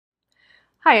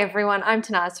Hi everyone, I'm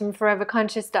Tanaz from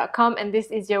foreverconscious.com and this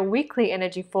is your weekly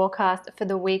energy forecast for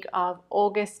the week of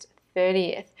August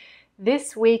 30th.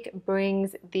 This week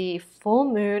brings the full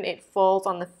moon. It falls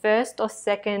on the 1st or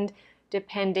 2nd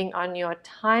depending on your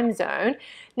time zone.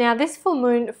 Now this full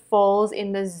moon falls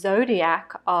in the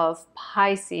zodiac of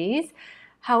Pisces.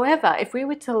 However, if we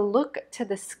were to look to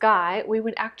the sky, we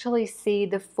would actually see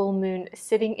the full moon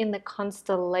sitting in the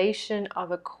constellation of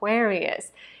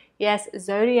Aquarius. Yes,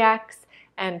 zodiacs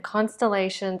and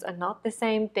constellations are not the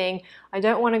same thing. I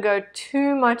don't want to go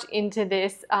too much into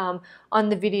this on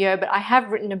the video, but I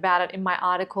have written about it in my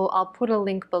article. I'll put a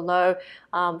link below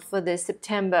for the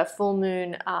September full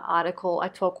moon article. I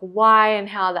talk why and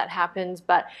how that happens,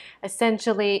 but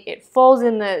essentially it falls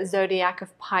in the zodiac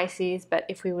of Pisces, but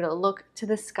if we were to look to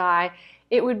the sky,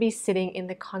 it would be sitting in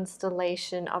the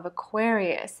constellation of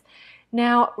Aquarius.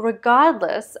 Now,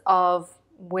 regardless of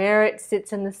where it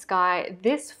sits in the sky,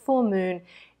 this full moon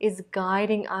is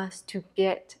guiding us to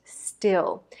get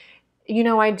still. You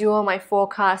know, I do all my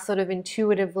forecasts sort of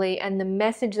intuitively, and the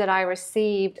message that I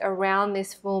received around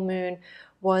this full moon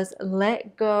was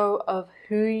let go of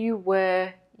who you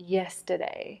were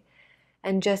yesterday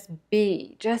and just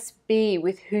be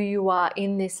with who you are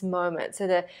in this moment. So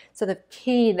the sort of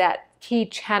that key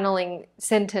channeling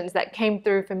sentence that came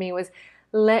through for me was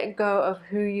let go of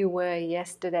who you were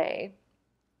yesterday.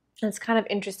 It's kind of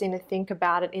interesting to think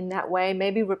about it in that way.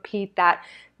 Maybe repeat that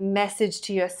message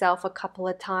to yourself a couple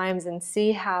of times and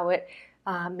see how it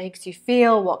makes you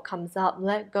feel, what comes up.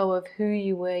 Let go of who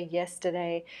you were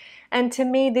yesterday. And to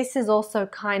me, this is also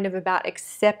kind of about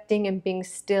accepting and being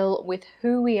still with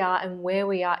who we are and where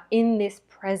we are in this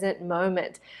present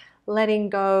moment. Letting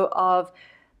go of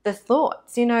the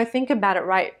thoughts. You know, think about it,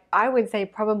 right? I would say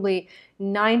probably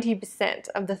 90%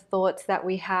 of the thoughts that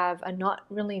we have are not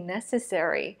really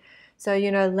necessary. So,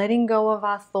 you know, letting go of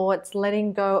our thoughts,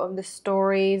 letting go of the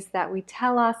stories that we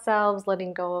tell ourselves,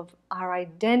 letting go of our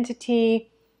identity,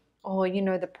 or, you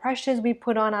know, the pressures we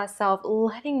put on ourselves,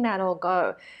 letting that all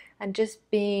go and just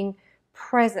being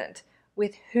present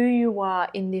with who you are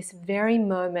in this very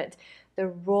moment, the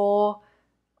raw,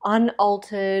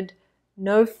 unaltered,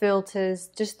 no filters,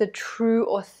 just the true,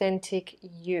 authentic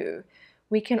you.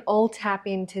 We can all tap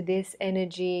into this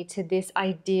energy, to this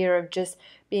idea of just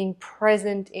being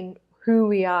present in who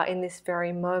we are in this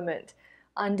very moment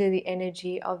under the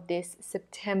energy of this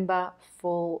September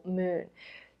full moon.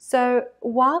 So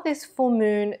while this full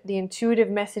moon, the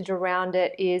intuitive message around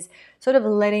it is sort of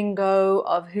letting go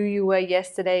of who you were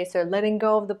yesterday, so letting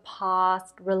go of the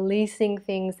past, releasing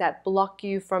things that block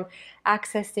you from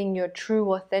accessing your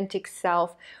true authentic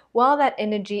self, while that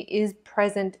energy is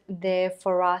present there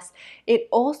for us, it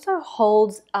also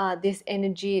holds this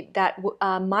energy that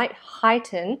might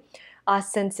heighten our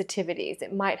sensitivities.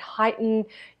 It might heighten,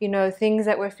 you know, things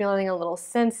that we're feeling a little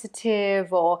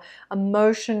sensitive or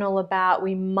emotional about.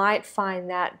 We might find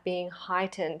that being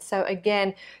heightened. So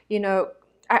again, you know,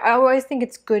 I always think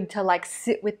it's good to like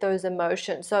sit with those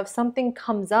emotions. So if something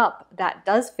comes up that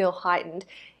does feel heightened,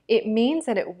 it means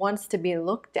that it wants to be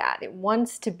looked at. It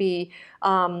wants to be,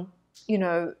 you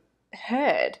know,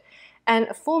 heard.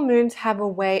 And full moons have a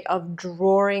way of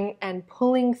drawing and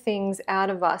pulling things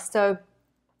out of us. So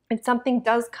if something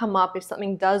does come up, if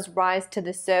something does rise to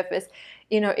the surface,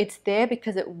 you know, it's there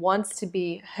because it wants to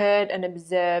be heard and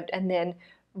observed and then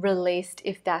released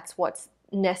if that's what's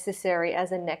necessary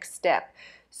as a next step.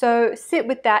 So sit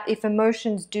with that. If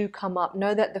emotions do come up,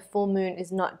 know that the full moon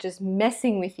is not just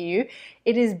messing with you.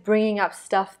 It is bringing up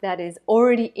stuff that is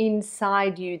already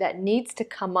inside you that needs to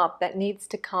come up, that needs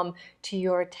to come to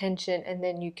your attention, and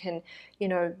then you can, you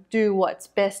know, do what's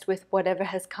best with whatever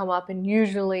has come up. And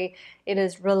usually it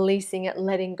is releasing it,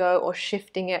 letting go, or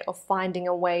shifting it, or finding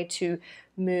a way to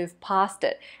move past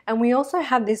it. And we also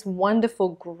have this wonderful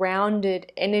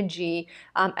grounded energy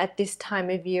at this time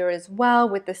of year as well,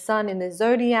 with the sun in the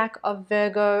zodiac of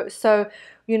Virgo. So,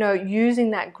 you know,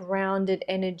 using that grounded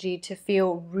energy to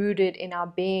feel rooted in our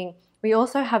being. We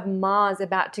also have Mars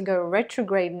about to go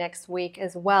retrograde next week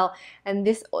as well. And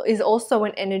this is also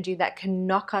an energy that can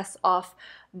knock us off,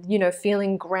 you know,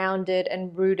 feeling grounded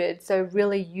and rooted. So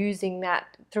really using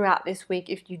that throughout this week.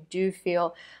 If you do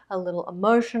feel a little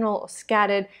emotional or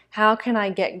scattered, how can I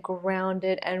get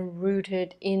grounded and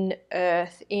rooted in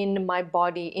earth, in my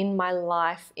body, in my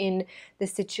life, in the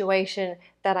situation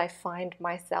that I find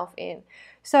myself in?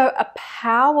 So a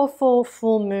powerful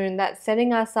full moon that's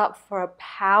setting us up for a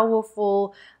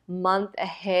powerful month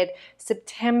ahead.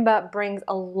 September brings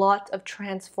a lot of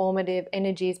transformative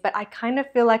energies, but I kind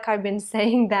of feel like I've been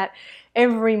saying that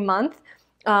every month.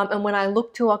 And when I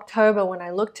look to October, when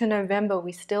I look to November,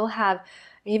 we still have,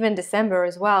 even December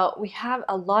as well, we have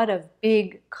a lot of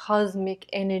big cosmic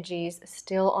energies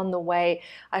still on the way.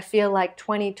 I feel like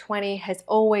 2020 was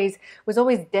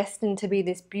always destined to be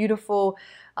this beautiful,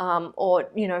 or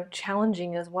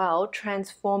challenging as well,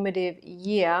 transformative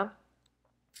year.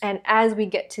 And as we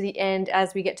get to the end,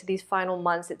 as we get to these final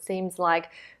months, it seems like,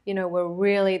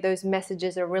 those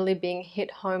messages are really being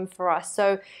hit home for us.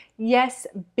 So yes,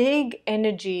 big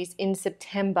energies in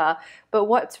September. But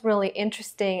what's really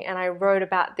interesting, and I wrote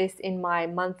about this in my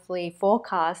monthly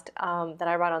forecast that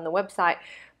I write on the website,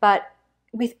 but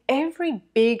with every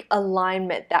big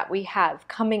alignment that we have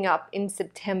coming up in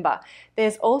September,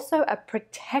 there's also a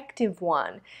protective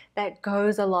one that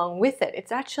goes along with it.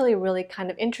 It's actually really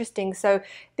kind of interesting. So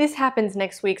this happens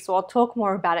next week, so I'll talk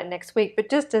more about it next week. But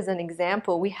just as an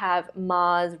example, we have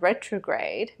Mars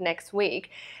retrograde next week.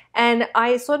 And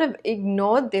I sort of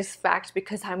ignored this fact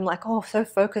because I'm like, oh, so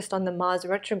focused on the Mars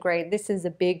retrograde. This is a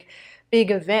big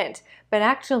event. But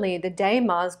actually, the day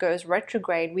Mars goes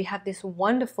retrograde, we have this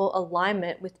wonderful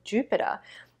alignment with Jupiter.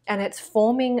 And it's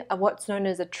forming what's known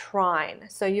as a trine.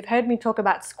 So you've heard me talk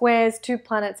about squares. Two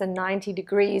planets are 90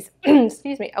 degrees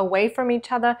excuse me, away from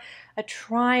each other. A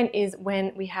trine is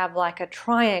when we have like a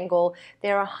triangle.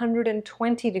 They're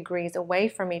 120 degrees away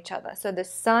from each other. So the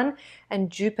Sun and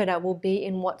Jupiter will be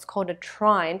in what's called a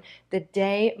trine the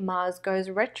day Mars goes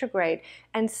retrograde.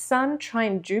 And Sun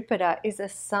trine Jupiter is a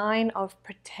sign of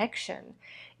protection.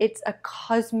 It's a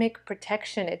cosmic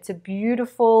protection. It's a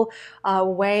beautiful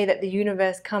way that the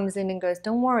universe comes in and goes,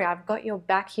 don't worry, I've got your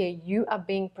back here. You are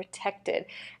being protected.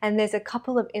 And there's a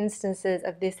couple of instances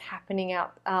of this happening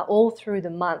out all through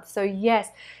the month. So yes,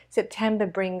 September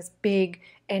brings big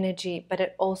energy, but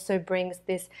it also brings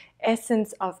this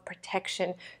essence of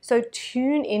protection. So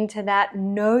tune into that.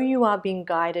 Know you are being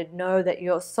guided. Know that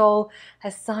your soul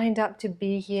has signed up to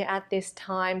be here at this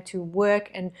time to work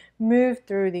and move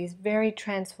through these very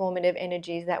transformative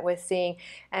energies that we're seeing.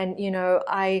 And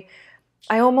I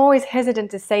am always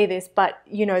hesitant to say this, but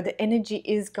the energy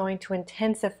is going to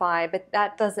intensify, but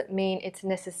that doesn't mean it's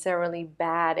necessarily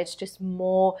bad. It's just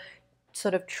more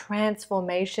sort of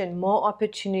transformation, more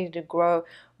opportunity to grow,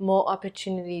 more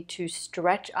opportunity to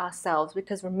stretch ourselves.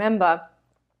 Because remember,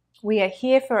 we are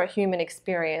here for a human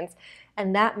experience,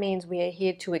 and that means we are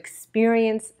here to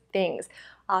experience things.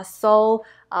 Our soul,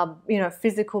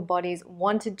 physical bodies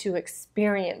wanted to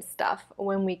experience stuff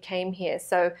when we came here.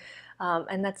 So,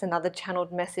 and that's another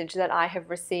channeled message that I have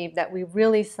received, that we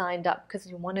really signed up because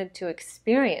we wanted to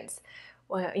experience,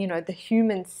 the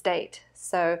human state.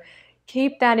 So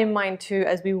keep that in mind too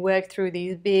as we work through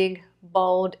these big,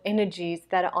 bold energies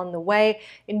that are on the way.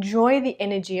 Enjoy the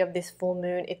energy of this full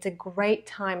moon. It's a great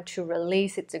time to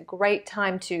release. It's a great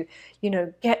time to,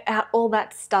 get out all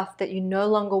that stuff that you no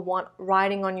longer want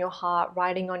riding on your heart,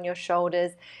 riding on your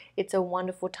shoulders. It's a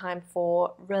wonderful time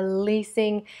for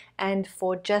releasing and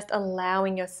for just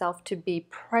allowing yourself to be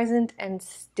present and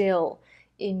still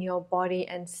in your body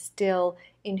and still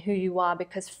in who you are,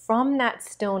 because from that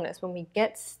stillness, when we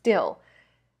get still,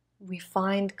 we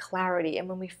find clarity, and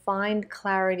when we find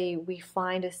clarity, we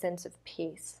find a sense of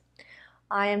peace.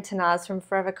 I am Tanaz from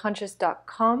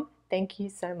foreverconscious.com. Thank you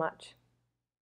so much.